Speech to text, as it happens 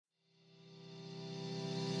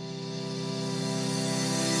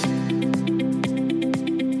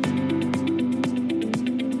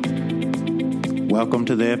Welcome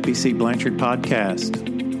to the FBC Blanchard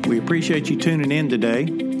Podcast. We appreciate you tuning in today.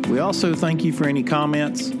 We also thank you for any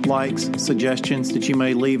comments, likes, suggestions that you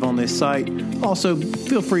may leave on this site. Also,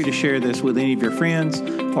 feel free to share this with any of your friends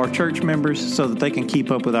or church members so that they can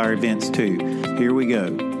keep up with our events too. Here we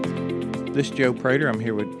go. This is Joe Prater. I'm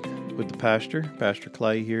here with the pastor, Pastor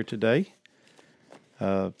Clay, here today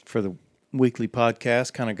for the weekly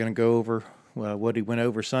podcast. Kind of going to go over what he went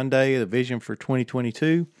over Sunday, the vision for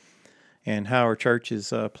 2022, and how our church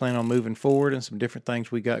is planning on moving forward, and some different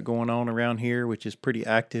things we got going on around here, which is pretty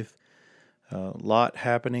active. A lot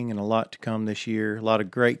happening and a lot to come this year. A lot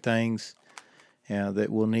of great things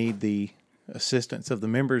that we'll need the assistance of the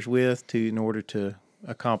members with in order to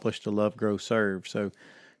accomplish the Love, Grow, Serve. So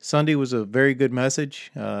Sunday was a very good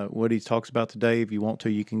message. What he talks about today, if you want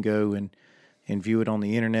to, you can go and view it on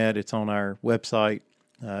the internet. It's on our website,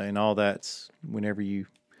 and all that's whenever you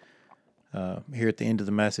here at the end of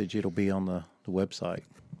the message, it'll be on the website.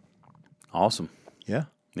 Awesome. Yeah.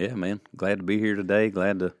 Yeah, man. Glad to be here today.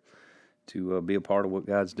 Glad to be a part of what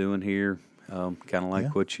God's doing here. Kind of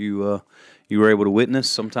like what you were able to witness.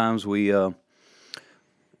 Sometimes we go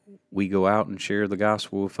out and share the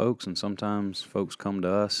gospel with folks, and sometimes folks come to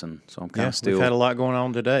us, and so I'm kind of still... we've had a lot going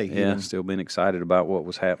on today. Yeah, still been excited about what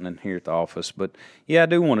was happening here at the office. But, yeah, I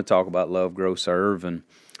do want to talk about Love, Grow, Serve, and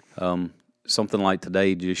something like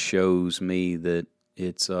today just shows me that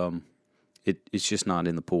it's just not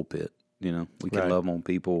in the pulpit. You know, we can love on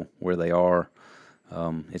people where they are.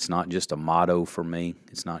 It's not just a motto for me.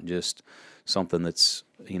 It's not just something that's,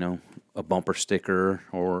 a bumper sticker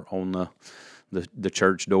or on the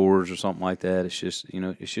church doors or something like that. It's just,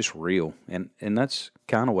 it's just real. And that's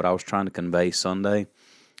kind of what I was trying to convey Sunday.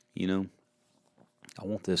 I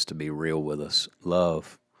want this to be real with us.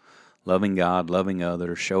 Loving God, loving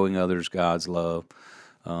others, showing others God's love,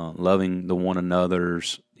 loving the one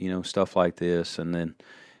another's, stuff like this. And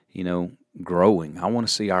then, growing. I want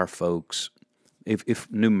to see our folks,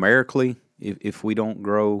 if numerically, if we don't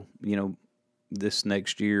grow, this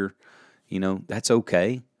next year, that's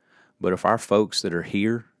okay. But if our folks that are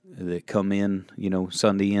here, that come in,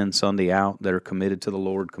 Sunday Sunday out, that are committed to the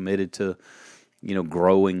Lord, committed to,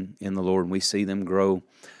 growing in the Lord, and we see them grow,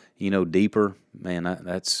 deeper, man,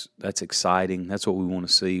 that's exciting. That's what we want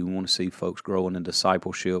to see. We want to see folks growing in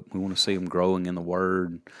discipleship. We want to see them growing in the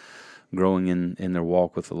Word, growing in their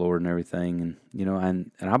walk with the Lord and everything.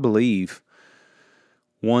 And, and I believe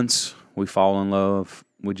once we fall in love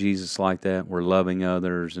with Jesus like that, we're loving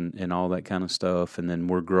others and all that kind of stuff, and then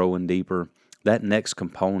we're growing deeper, that next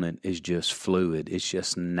component is just fluid. It's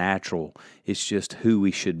just natural. It's just who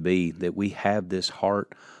we should be, that we have this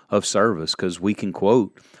heart of service, because we can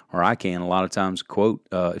quote, or I can a lot of times quote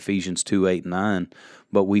Ephesians 2:8-9,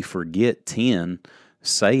 but we forget 10,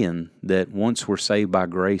 saying that once we're saved by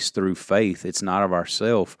grace through faith, it's not of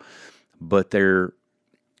ourselves, but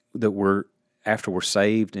after we're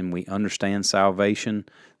saved and we understand salvation,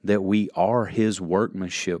 that we are His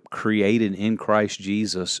workmanship, created in Christ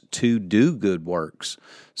Jesus to do good works.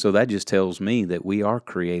 So that just tells me that we are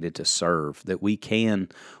created to serve, that we can,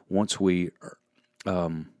 once we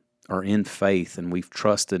are in faith and we've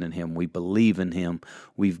trusted in Him, we believe in Him,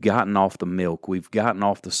 we've gotten off the milk, we've gotten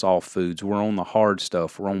off the soft foods, we're on the hard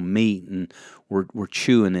stuff, we're on meat, and we're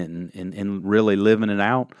chewing it and really living it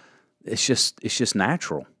out. It's just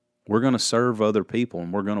natural. We're going to serve other people,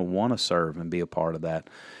 and we're going to want to serve and be a part of that.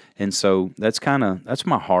 And so that's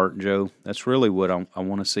my heart, Joe. That's really what I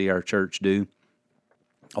want to see our church do.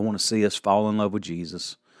 I want to see us fall in love with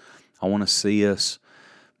Jesus. I want to see us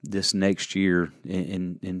this next year,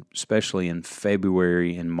 in especially in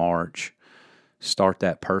February and March, start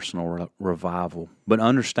that personal revival. But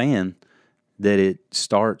understand that it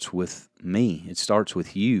starts with me. It starts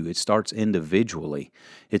with you. It starts individually.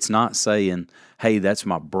 It's not saying, hey, that's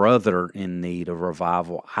my brother in need of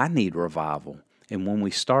revival. I need revival. And when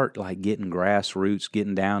we start like getting grassroots,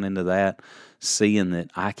 getting down into that, seeing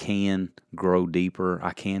that I can grow deeper,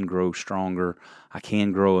 I can grow stronger, I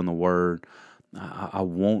can grow in the Word, I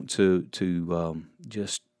want to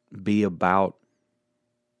just be about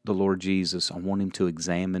the Lord Jesus. I want Him to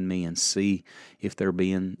examine me and see if there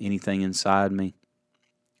being anything inside me.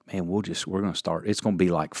 Man, we're going to start. It's going to be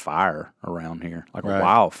like fire around here, like a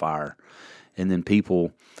wildfire. And then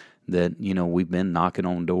people that, we've been knocking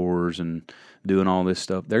on doors and doing all this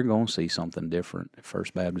stuff, they're going to see something different at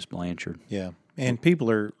First Baptist Blanchard. Yeah. And people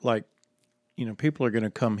are people are going to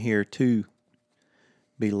come here to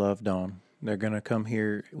be loved on. They're going to come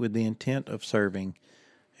here with the intent of serving,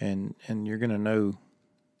 and you're going to know,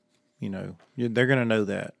 they're going to know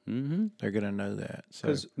that. Mm-hmm. They're going to know that.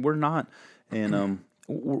 Because we're not, and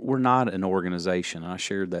we're not an organization. I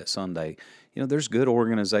shared that Sunday. There's good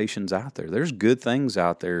organizations out there. There's good things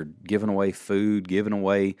out there, giving away food, giving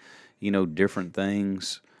away, different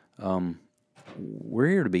things. We're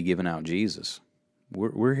here to be giving out Jesus.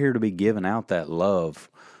 We're here to be giving out that love.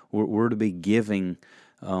 We're to be giving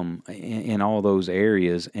in all those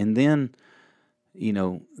areas. And then,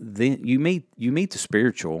 then you meet the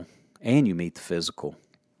spiritual and you meet the physical.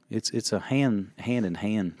 It's a hand in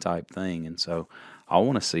hand type thing. And so I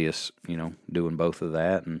want to see us, doing both of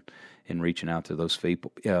that and reaching out to those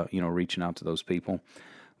people, reaching out to those people.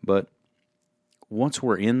 But once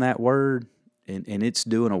we're in that word and it's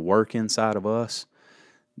doing a work inside of us,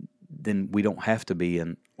 then we don't have to be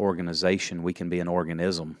an organization. We can be an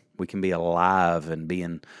organism. We can be alive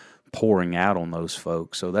and pouring out on those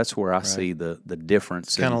folks. So that's where I see the difference.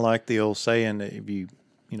 It's kind of like the old saying that if you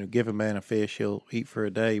give a man a fish, he'll eat for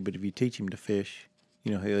a day. But if you teach him to fish,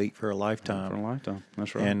 he'll eat for a lifetime. For a lifetime.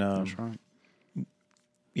 That's right. And that's right.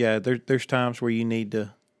 Yeah, there's times where you need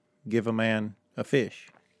to give a man a fish,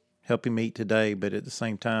 help him eat today, but at the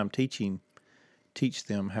same time teach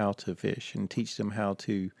them how to fish and teach them how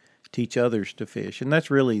to teach others to fish. And that's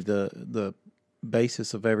really the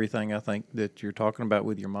basis of everything I think that you're talking about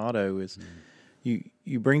with your motto is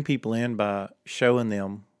you bring people in by showing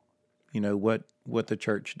them, what the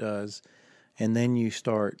church does, and then you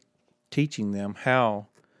start teaching them how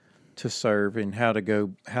to serve and how to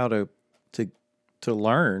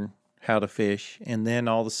learn how to fish, and then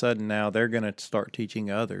all of a sudden now they're going to start teaching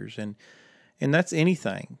others, and that's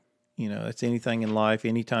anything. It's anything in life.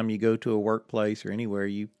 Anytime you go to a workplace or anywhere,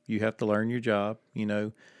 you have to learn your job.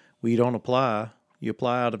 You don't apply. You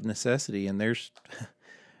apply out of necessity, and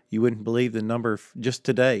you wouldn't believe the number just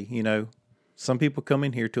today. Some people come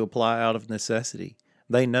in here to apply out of necessity.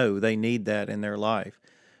 They know they need that in their life.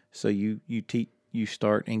 So you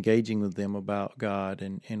start engaging with them about God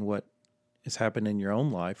and what has happened in your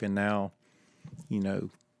own life, and now,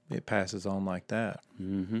 it passes on like that.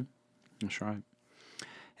 Mm-hmm. That's right.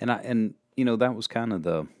 And that was kind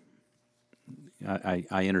of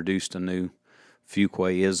I introduced a new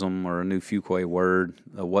Fuquay-ism or a new Fuquay word.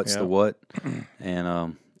 What's the what?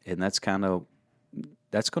 And that's going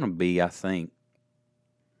to be, I think,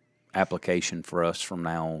 application for us from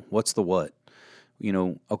now on. What's the what?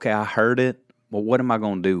 Okay, I heard it. Well, what am I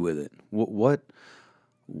going to do with it?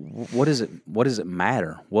 What is it? What does it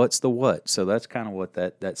matter? What's the what? So that's kind of what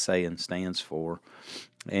that saying stands for.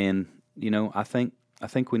 And I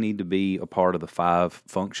think we need to be a part of the 5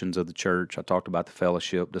 functions of the church. I talked about the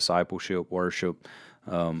fellowship, discipleship, worship,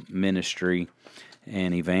 ministry,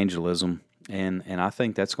 and evangelism. And I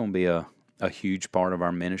think that's going to be a huge part of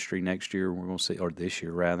our ministry next year. We're going to see, or this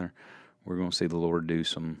year rather, we're going to see the Lord do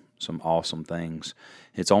some awesome things.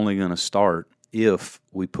 It's only going to start if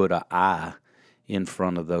we put an I in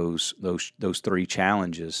front of those 3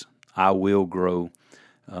 challenges. I will grow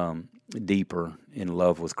deeper in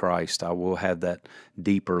love with Christ. I will have that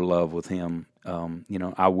deeper love with Him.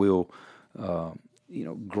 I will,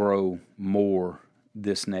 grow more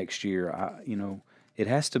this next year. It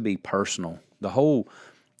has to be personal. The whole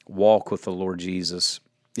walk with the Lord Jesus,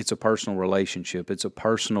 it's a personal relationship. It's a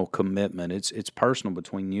personal commitment. It's personal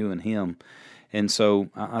between you and Him. And so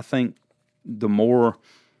I think the more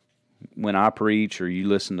when I preach or you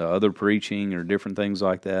listen to other preaching or different things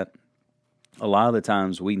like that, a lot of the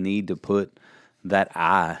times we need to put that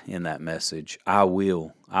I in that message. I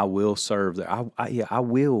will serve there. I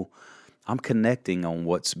will. I'm connecting on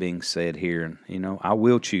what's being said here. And, I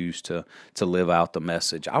will choose to live out the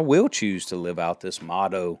message. I will choose to live out this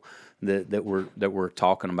motto that we're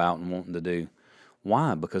talking about and wanting to do.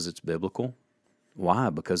 Why? Because it's biblical. Why?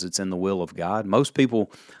 Because it's in the will of God. Most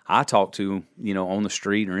people I talk to, on the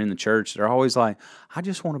street or in the church, they're always like, I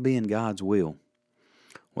just want to be in God's will.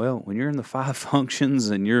 Well, when you're in the 5 functions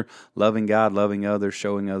and you're loving God, loving others,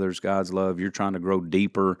 showing others God's love, you're trying to grow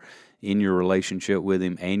deeper in your relationship with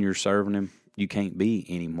Him and you're serving Him, you can't be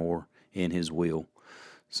any more in His will.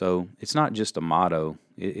 So it's not just a motto.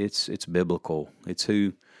 It's biblical. It's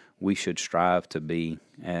who we should strive to be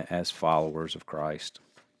as followers of Christ.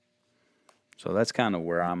 So that's kind of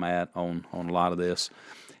where I'm at on a lot of this.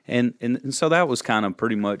 And so that was kind of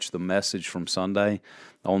pretty much the message from Sunday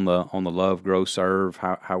on the love, grow, serve,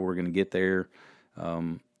 how we're going to get there.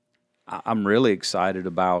 I'm really excited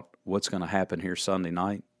about what's going to happen here Sunday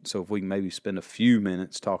night. So if we can maybe spend a few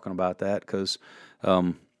minutes talking about that, because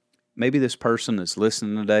maybe this person that's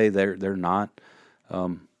listening today, they're not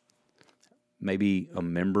maybe a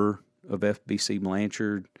member of FBC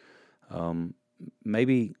Blanchard.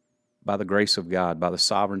 Maybe by the grace of God, by the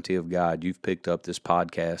sovereignty of God, you've picked up this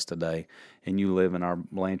podcast today and you live in our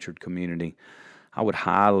Blanchard community. I would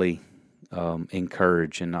highly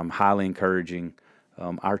encourage, and I'm highly encouraging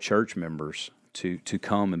our church members to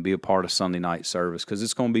come and be a part of Sunday night service, because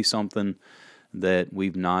it's going to be something that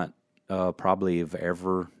we've not probably have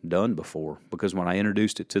ever done before. Because when I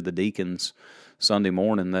introduced it to the deacons Sunday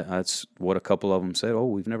morning, that's what a couple of them said. Oh,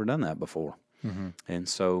 we've never done that before. Mm-hmm. And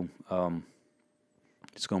so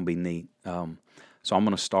it's going to be neat. So I'm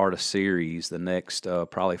going to start a series the next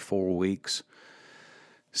probably 4 weeks.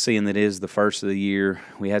 Seeing that it is the first of the year,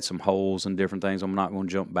 we had some holes and different things. I'm not going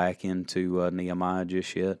to jump back into Nehemiah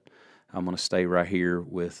just yet. I'm going to stay right here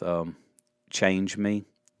with Change Me,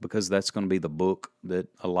 because that's going to be the book that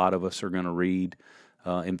a lot of us are going to read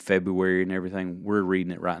in February and everything. We're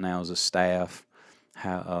reading it right now as a staff,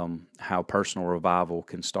 how personal revival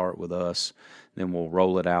can start with us. Then we'll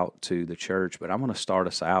roll it out to the church. But I'm going to start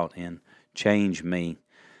us out in Change Me,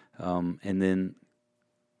 and then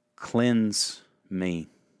Cleanse Me.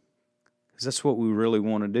 That's what we really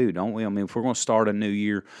want to do, don't we? I mean, if we're going to start a new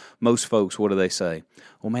year, most folks, what do they say?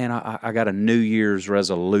 Well, man, I got a New Year's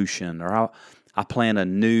resolution, or I plan a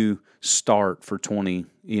new start for 22,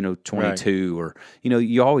 right. Or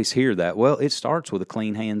you always hear that. Well, it starts with a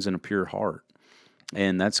clean hands and a pure heart,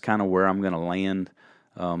 and that's kind of where I'm going to land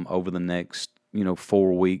over the next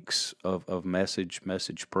 4 weeks of message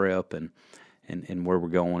prep and where we're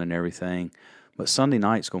going and everything. But Sunday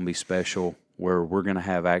night's going to be special, where we're going to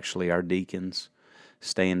have actually our deacons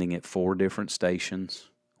standing at 4 different stations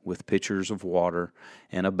with pitchers of water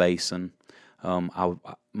and a basin.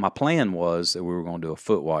 My plan was that we were going to do a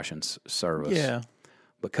foot washing service. Yeah.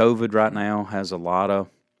 But COVID right now has a lot of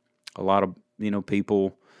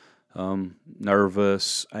people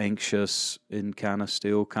nervous, anxious, and kind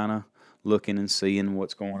of looking and seeing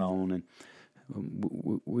what's going on. And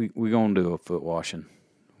we're going to do a foot washing.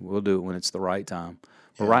 We'll do it when it's the right time.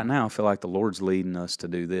 But right now, I feel like the Lord's leading us to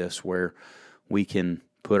do this, where we can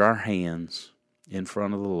put our hands in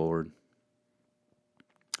front of the Lord,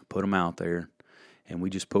 put them out there, and we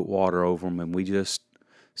just put water over them, and we just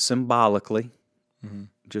symbolically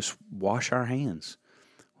just wash our hands.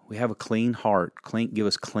 We have a clean heart. Give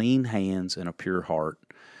us clean hands and a pure heart.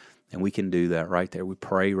 And we can do that right there. We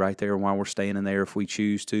pray right there while we're standing there if we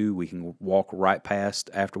choose to. We can walk right past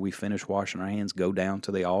after we finish washing our hands, go down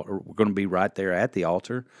to the altar. We're going to be right there at the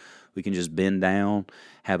altar. We can just bend down,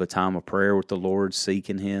 have a time of prayer with the Lord,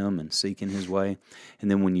 seeking Him and seeking His way. And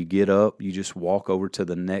then when you get up, you just walk over to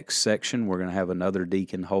the next section. We're going to have another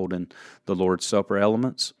deacon holding the Lord's Supper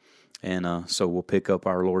elements. And so we'll pick up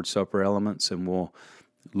our Lord's Supper elements, and we'll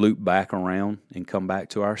loop back around and come back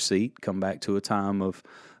to our seat, come back to a time of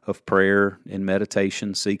prayer and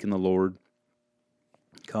meditation, seeking the Lord,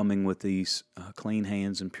 coming with these clean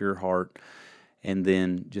hands and pure heart, and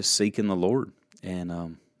then just seeking the Lord.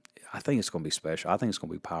 And I think it's going to be special. I think it's going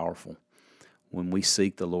to be powerful. When we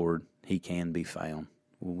seek the Lord, He can be found.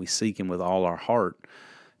 When we seek Him with all our heart,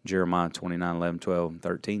 Jeremiah 29, 11, 12, and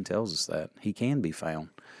 13 tells us that He can be found.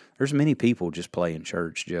 There's many people just playing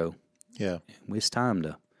church, Joe. Yeah. It's time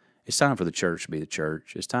for the church to be the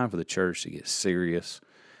church. It's time for the church to get serious.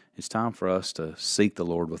 It's time for us to seek the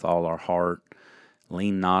Lord with all our heart,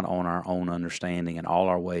 lean not on our own understanding, in all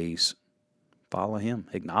our ways follow Him,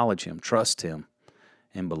 acknowledge Him, trust Him,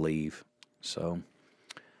 and believe. So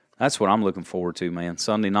that's what I'm looking forward to, man.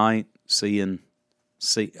 Sunday night,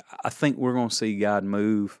 I think we're going to see God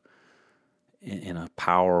move in a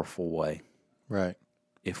powerful way. Right.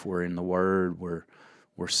 If we're in the Word, we're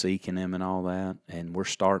seeking Him and all that, and we're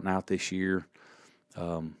starting out this year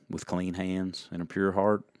with clean hands and a pure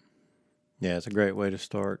heart. Yeah, it's a great way to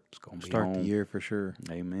start the year for sure.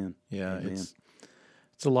 Amen. Yeah, Amen.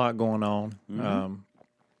 It's a lot going on. Mm-hmm.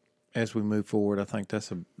 As we move forward, I think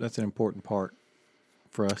that's an important part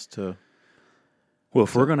for us to. Well,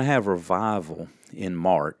 if we're going to have revival in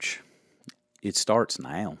March, it starts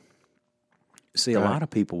now. See, a lot of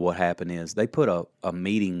people, what happened is they put a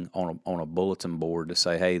meeting on a bulletin board to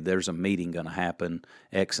say, hey, there's a meeting going to happen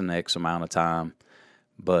X and X amount of time,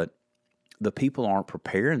 but the people aren't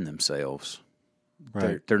preparing themselves.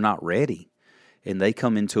 Right. They're not ready. And they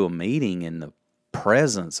come into a meeting and the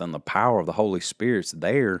presence and the power of the Holy Spirit's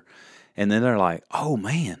there, and then they're like, oh,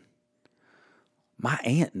 man, my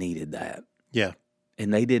aunt needed that. Yeah.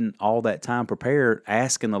 And they didn't all that time prepare,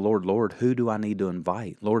 asking the Lord, who do I need to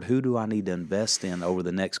invite? Lord, who do I need to invest in over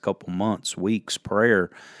the next couple months, weeks, prayer,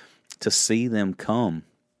 to see them come?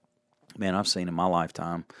 Man, I've seen in my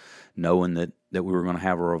lifetime, knowing that we were going to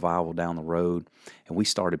have a revival down the road, and we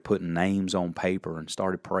started putting names on paper and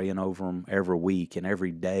started praying over them every week and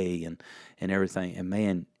every day and everything. And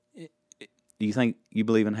man, do you think you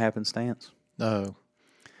believe in happenstance? No.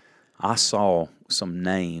 I saw some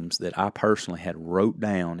names that I personally had wrote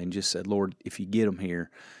down and just said, Lord, if you get them here,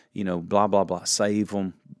 blah, blah, blah, save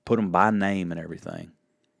them, put them by name and everything.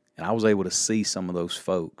 And I was able to see some of those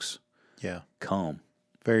folks come.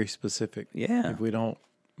 Very specific. Yeah. If we don't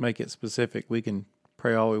make it specific, we can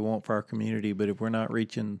pray all we want for our community, but if we're not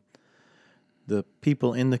reaching the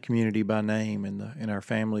people in the community by name and our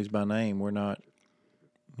families by name, we're not,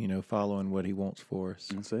 following what he wants for us.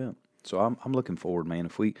 That's it. So I'm looking forward, man.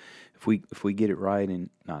 If we get it right, and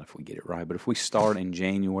not if we get it right, but if we start in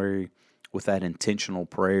January with that intentional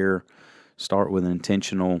prayer, start with an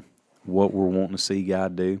intentional what we're wanting to see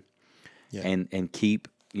God do, and keep,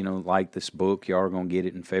 like this book, y'all are gonna get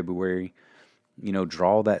it in February.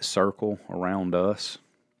 Draw that circle around us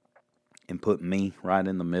and put me right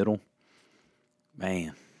in the middle.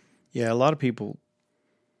 Man. Yeah, a lot of people,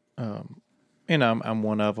 and I'm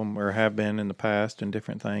one of them, or have been in the past and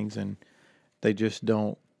different things, and they just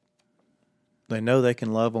don't, they know they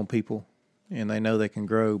can love on people and they know they can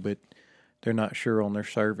grow, but they're not sure on their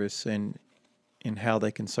service and how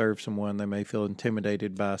they can serve someone. They may feel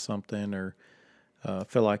intimidated by something or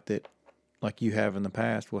feel like that, like you have in the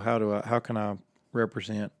past. Well, how can I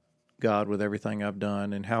represent God with everything I've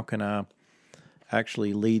done, and how can I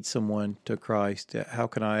actually lead someone to Christ? How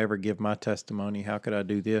can I ever give my testimony? How could I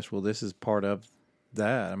do this? Well, this is part of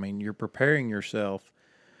that. I mean, you're preparing yourself.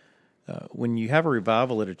 When you have a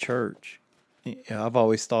revival at a church, I've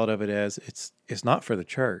always thought of it as it's not for the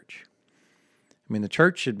church. I mean, the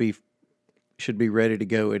church should be ready to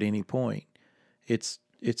go at any point. It's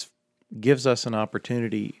gives us an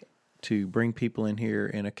opportunity to bring people in here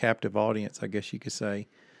in a captive audience, I guess you could say,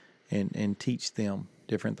 and teach them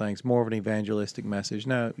different things, more of an evangelistic message.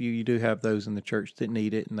 Now, you do have those in the church that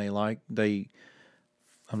need it, and I'm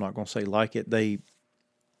not going to say like it, they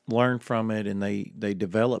learn from it and they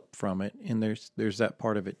develop from it, and there's that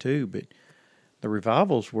part of it too. But the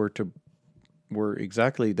revivals were to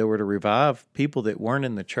revive people that weren't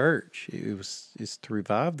in the church. It's to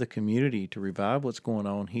revive the community, to revive what's going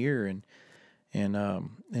on here, and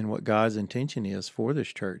what God's intention is for this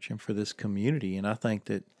church and for this community. And I think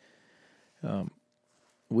that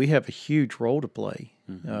we have a huge role to play.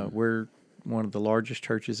 Mm-hmm. We're one of the largest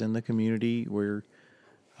churches in the community. We're,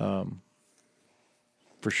 for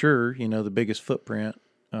sure, the biggest footprint,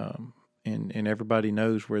 and everybody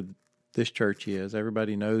knows where this church is.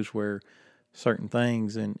 Everybody knows where certain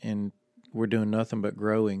things, and we're doing nothing but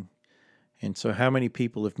growing. And so how many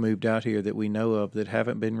people have moved out here that we know of that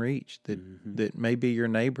haven't been reached, that may be your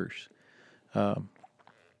neighbors, that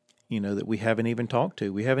we haven't even talked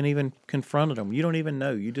to. We haven't even confronted them. You don't even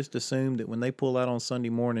know. You just assume that when they pull out on Sunday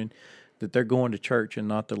morning that they're going to church and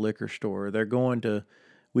not the liquor store.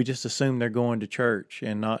 We just assume they're going to church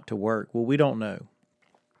and not to work. Well, we don't know.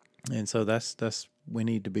 And so that's we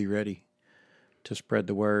need to be ready to spread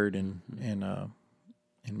the word and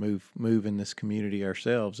move in this community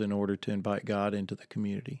ourselves in order to invite God into the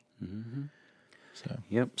community. Mm-hmm.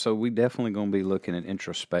 So we definitely going to be looking at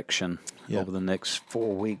introspection over the next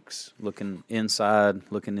 4 weeks, looking inside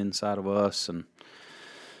of us and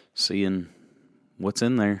seeing what's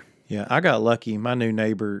in there. Yeah, I got lucky. My new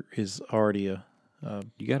neighbor is already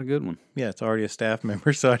you got a good one. Yeah, it's already a staff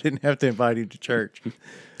member, so I didn't have to invite him to church.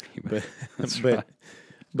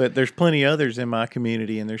 But there's plenty others in my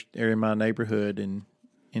community and or in my neighborhood and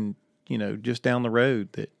just down the road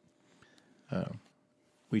that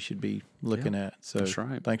we should be looking at. So that's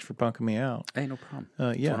right. Thanks for punking me out. Hey, no problem.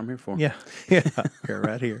 That's what I'm here for. Yeah,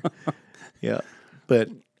 right here. Yeah, but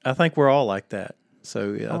I think we're all like that.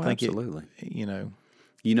 So I think absolutely.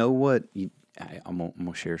 You know what? I'm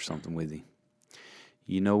gonna share something with you.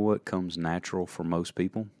 You know what comes natural for most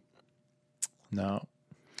people? No.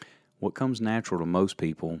 What comes natural to most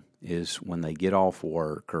people is when they get off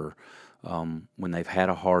work or when they've had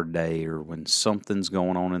a hard day or when something's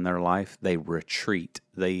going on in their life, they retreat.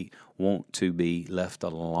 They want to be left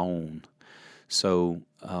alone. So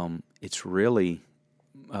it's really,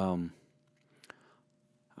 I'll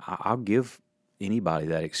give anybody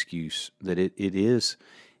that excuse that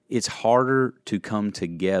it's harder to come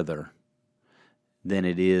together than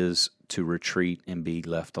it is to retreat and be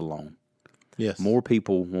left alone. Yes. More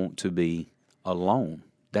people want to be alone.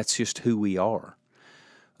 That's just who we are.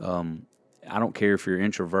 I don't care if you're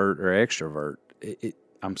introvert or extrovert.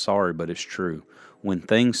 I'm sorry, but it's true. When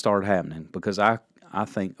things start happening, because I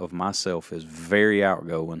think of myself as very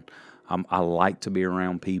outgoing. I like to be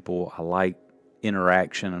around people. I like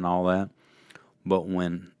interaction and all that. But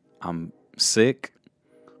when I'm sick,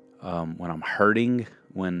 when I'm hurting,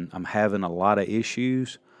 when I'm having a lot of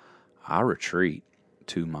issues, I retreat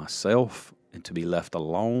to myself and to be left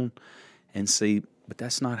alone. and see, but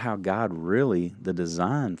that's not how God really the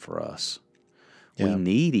design for us. Yeah. We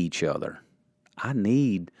need each other.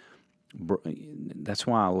 That's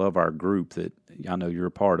why I love our group that I know you're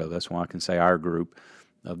a part of. That's why I can say our group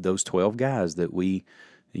of those 12 guys that we,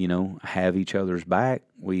 have each other's back.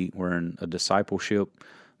 We're in a discipleship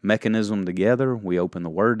mechanism together. We open the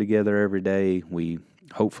Word together every day. We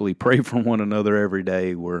hopefully pray for one another every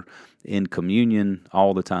day. We're in communion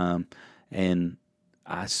all the time. And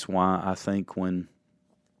that's why I think when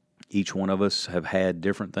each one of us have had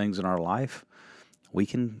different things in our life, we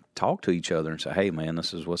can talk to each other and say, hey, man,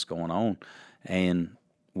 this is what's going on. And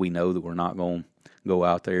we know that we're not going to go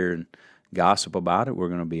out there and gossip about it. We're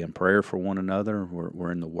going to be in prayer for one another.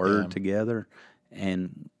 We're in the Word together.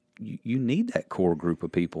 And you need that core group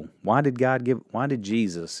of people. Why did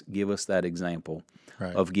Jesus give us that example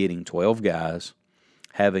of getting 12 guys,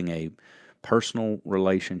 having a personal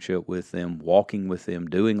relationship with them, walking with them,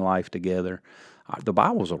 doing life together? The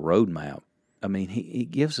Bible's a roadmap. I mean, he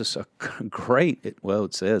gives us a great, it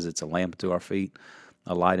says it's a lamp unto our feet,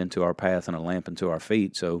 a light unto our path, and a lamp unto our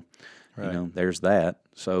feet. So, there's that.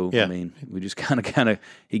 So, I mean, we just kind of,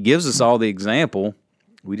 he gives us all the example.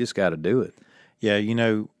 We just got to do it. Yeah,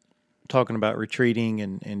 talking about retreating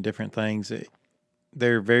and different things,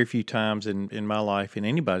 there are very few times in my life, in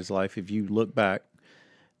anybody's life, if you look back,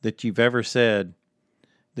 that you've ever said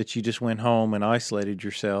that you just went home and isolated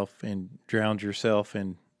yourself and drowned yourself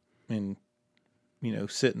in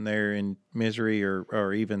sitting there in misery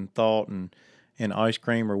or even thought and ice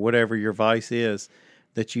cream or whatever your vice is,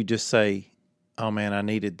 that you just say, oh man, I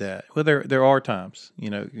needed that. Well, there are times,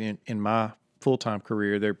 in my full-time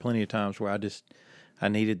career, there are plenty of times where I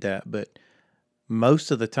needed that. But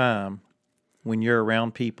most of the time when you're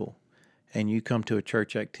around people and you come to a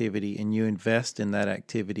church activity and you invest in that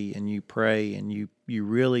activity and you pray and you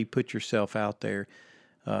really put yourself out there,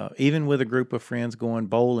 even with a group of friends going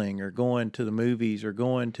bowling or going to the movies or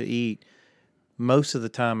going to eat, most of the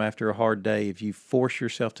time after a hard day, if you force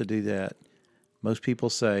yourself to do that, most people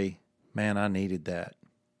say, man, I needed that.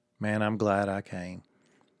 Man, I'm glad I came.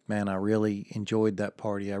 Man, I really enjoyed that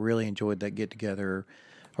party. I really enjoyed that get-together.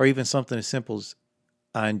 Or even something as simple as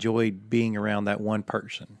I enjoyed being around that one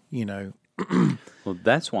person, Well,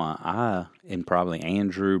 that's why I, and probably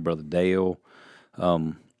Andrew, Brother Dale,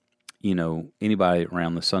 anybody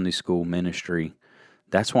around the Sunday school ministry,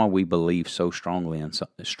 that's why we believe so strongly in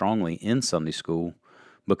Sunday school,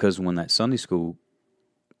 because when that Sunday school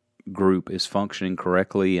group is functioning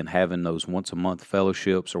correctly and having those once a month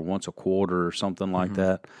fellowships or once a quarter or something like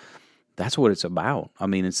that, that's what it's about. I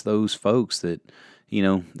mean, it's those folks that,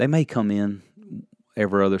 they may come in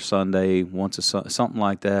every other Sunday, something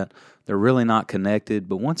like that. They're really not connected,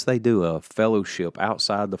 but once they do a fellowship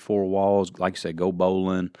outside the four walls, like you said, go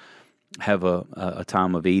bowling, have a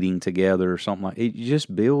time of eating together or something like it,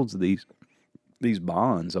 just builds these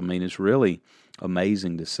bonds. I mean, it's really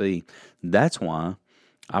amazing to see. That's why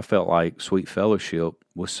I felt like Sweet Fellowship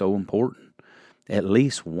was so important. At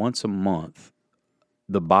least once a month,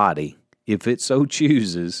 the body, if it so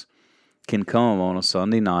chooses, can come on a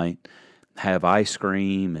Sunday night, have ice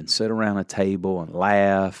cream and sit around a table and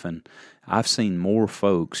laugh. And I've seen more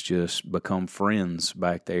folks just become friends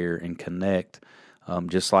back there and connect,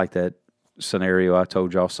 just like that scenario I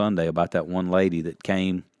told y'all Sunday about that one lady that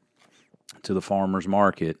came to the farmer's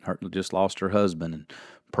market, just lost her husband, and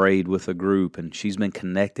prayed with a group, and she's been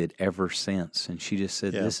connected ever since. And she just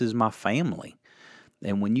said, this is my family.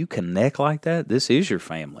 And when you connect like that, this is your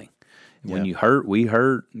family. When you hurt, we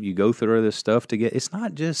hurt. You go through this stuff together. It's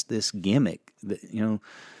not just this gimmick that,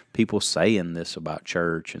 people saying this about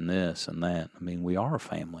church and this and that. I mean, we are a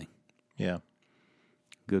family. Yeah.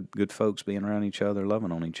 Good folks being around each other,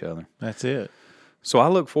 loving on each other. That's it. So I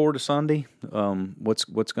look forward to Sunday, what's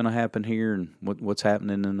going to happen here and what's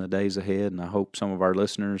happening in the days ahead. And I hope some of our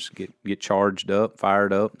listeners get charged up,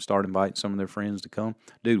 fired up, start inviting some of their friends to come.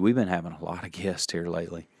 Dude, we've been having a lot of guests here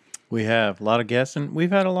lately. We have a lot of guests, and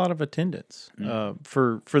we've had a lot of attendance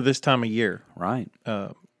for this time of year. Right.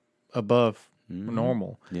 Above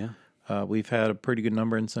normal. Yeah. We've had a pretty good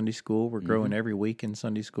number in Sunday school. We're growing every week in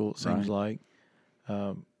Sunday school, it seems like.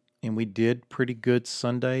 And we did pretty good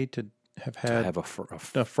Sunday to have had a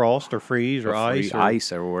frost or freeze or ice.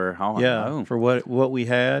 Ice everywhere. I know. For what we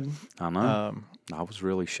had. I know. I was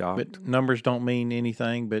really shocked. But numbers don't mean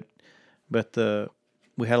anything, but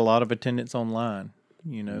we had a lot of attendance online.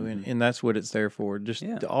 And that's what it's there for. Just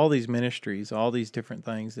all these ministries, all these different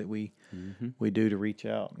things that we do to reach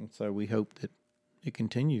out. And so we hope that it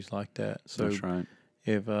continues like that. So that's right.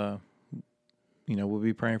 If, we'll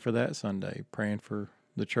be praying for that Sunday, praying for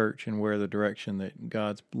the church and where the direction that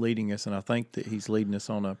God's leading us. And I think that He's leading us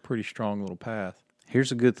on a pretty strong little path.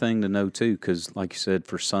 Here's a good thing to know, too, because like you said,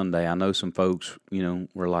 for Sunday, I know some folks,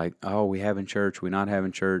 were like, oh, we having church, we not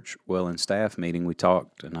having church. Well, in staff meeting, we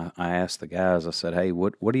talked, and I asked the guys, I said, hey,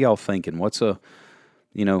 what are y'all thinking?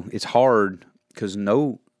 It's hard because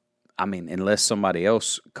unless somebody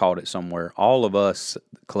else caught it somewhere, all of us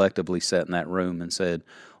collectively sat in that room and said,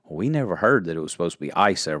 well, we never heard that it was supposed to be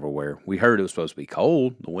ice everywhere. We heard it was supposed to be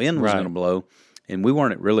cold, the wind was going to blow, and we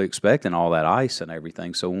weren't really expecting all that ice and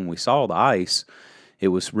everything. So when we saw the ice, it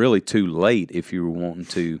was really too late if you were wanting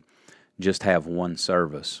to just have one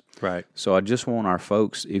service. Right. So I just want our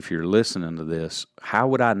folks, if you're listening to this, how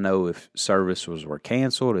would I know if services were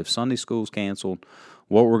canceled, if Sunday school's canceled?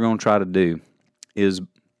 What we're going to try to do is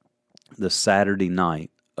the Saturday night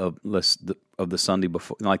of the Sunday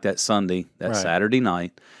before, like that Sunday, Saturday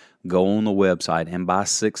night, go on the website, and by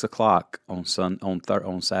 6 o'clock on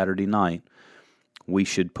Saturday night, we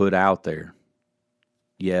should put out there,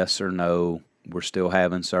 yes or no, we're still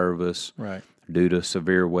having service. Right. Due to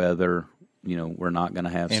severe weather, we're not going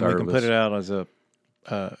to have service. And we can put it out as an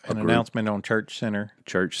announcement on Church Center.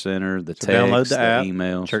 Church Center, the so text, download the app,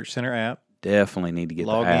 emails. Church Center app. Definitely need to get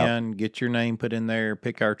log the app. in, get your name put in there,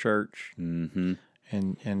 pick our church, mm-hmm.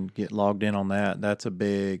 and get logged in on that. That's a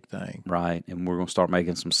big thing. Right, and we're going to start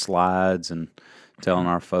making some slides and telling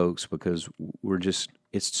our folks, because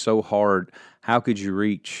it's so hard. How could you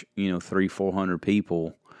reach 300-400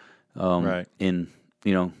 people in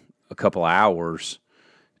a couple of hours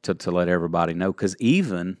to let everybody know? Because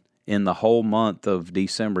even in the whole month of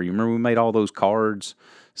December, you remember we made all those cards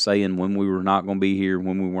saying when we were not going to be here,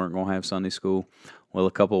 when we weren't going to have Sunday school. Well,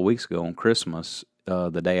 a couple of weeks ago on Christmas,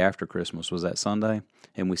 the day after Christmas was that Sunday,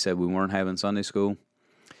 and we said we weren't having Sunday school.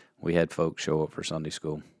 We had folks show up for Sunday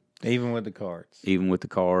school. Even with the cards.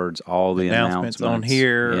 All the announcements on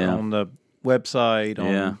here, on the website,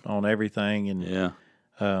 on everything. And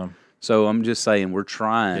so I'm just saying we're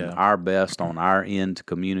trying our best on our end to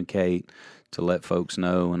communicate, to let folks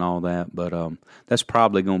know and all that. But that's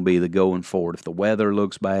probably going to be the going forward. If the weather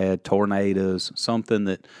looks bad, tornadoes, something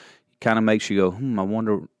that kind of makes you go, I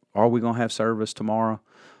wonder, are we going to have service tomorrow?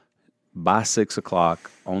 By 6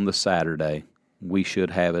 o'clock on the Saturday, we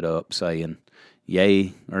should have it up saying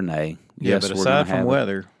yay or nay. Yeah, yes, but aside from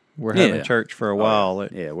weather, we're having church for a while.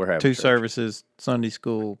 We're having 2 services, Sunday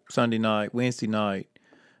school, Sunday night, Wednesday night.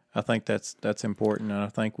 I think that's important, and I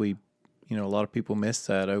think a lot of people miss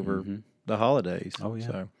that over the holidays. Oh, yeah.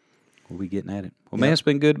 So we'll be getting at it. Well, man, it's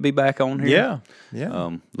been good to be back on here.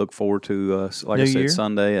 Yeah. Look forward to, like New I said, year.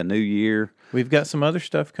 Sunday, a new year. We've got some other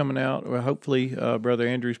stuff coming out. Well, hopefully, Brother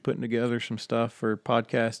Andrew's putting together some stuff for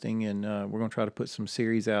podcasting, and we're going to try to put some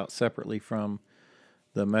series out separately from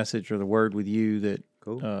the message or the word with you that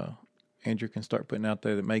Andrew can start putting out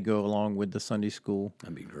there that may go along with the Sunday school.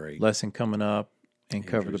 That'd be great. Lesson coming up. And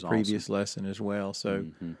Andrew's cover the previous lesson as well. So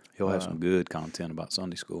he'll have some good content about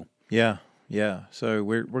Sunday school. Yeah. So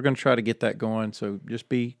we're going to try to get that going. So just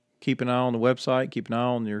keep an eye on the website, keep an eye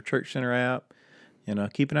on your Church Center app, and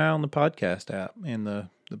keep an eye on the podcast app and the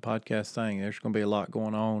podcast thing. There's going to be a lot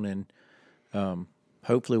going on, and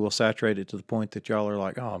hopefully we'll saturate it to the point that y'all are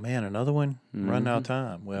like, oh man, another one, running out of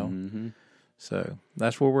time. Well, so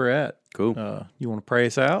that's where we're at. Cool. You want to pray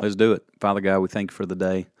us out? Let's do it. Father God, we thank you for the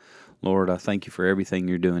day. Lord, I thank you for everything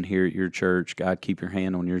you're doing here at your church. God, keep your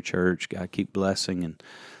hand on your church. God, keep blessing. And,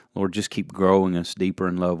 Lord, just keep growing us deeper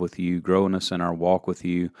in love with you, growing us in our walk with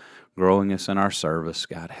you, growing us in our service.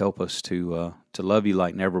 God, help us to love you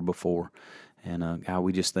like never before. And, God,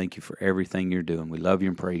 we just thank you for everything you're doing. We love you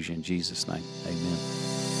and praise you in Jesus' name. Amen.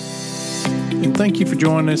 And thank you for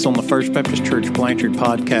joining us on the First Baptist Church Blanchard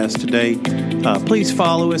podcast today. Please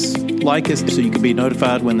follow us, like us, so you can be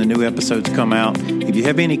notified when the new episodes come out. If you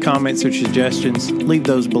have any comments or suggestions, leave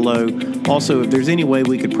those below. Also, if there's any way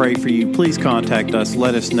we could pray for you, please contact us.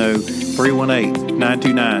 Let us know,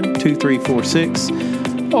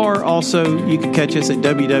 318-929-2346. Or also, you can catch us at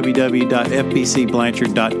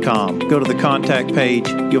www.fbcblanchard.com. Go to the contact page.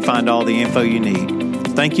 You'll find all the info you need.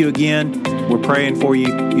 Thank you again. We're praying for you.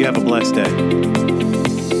 You have a blessed day.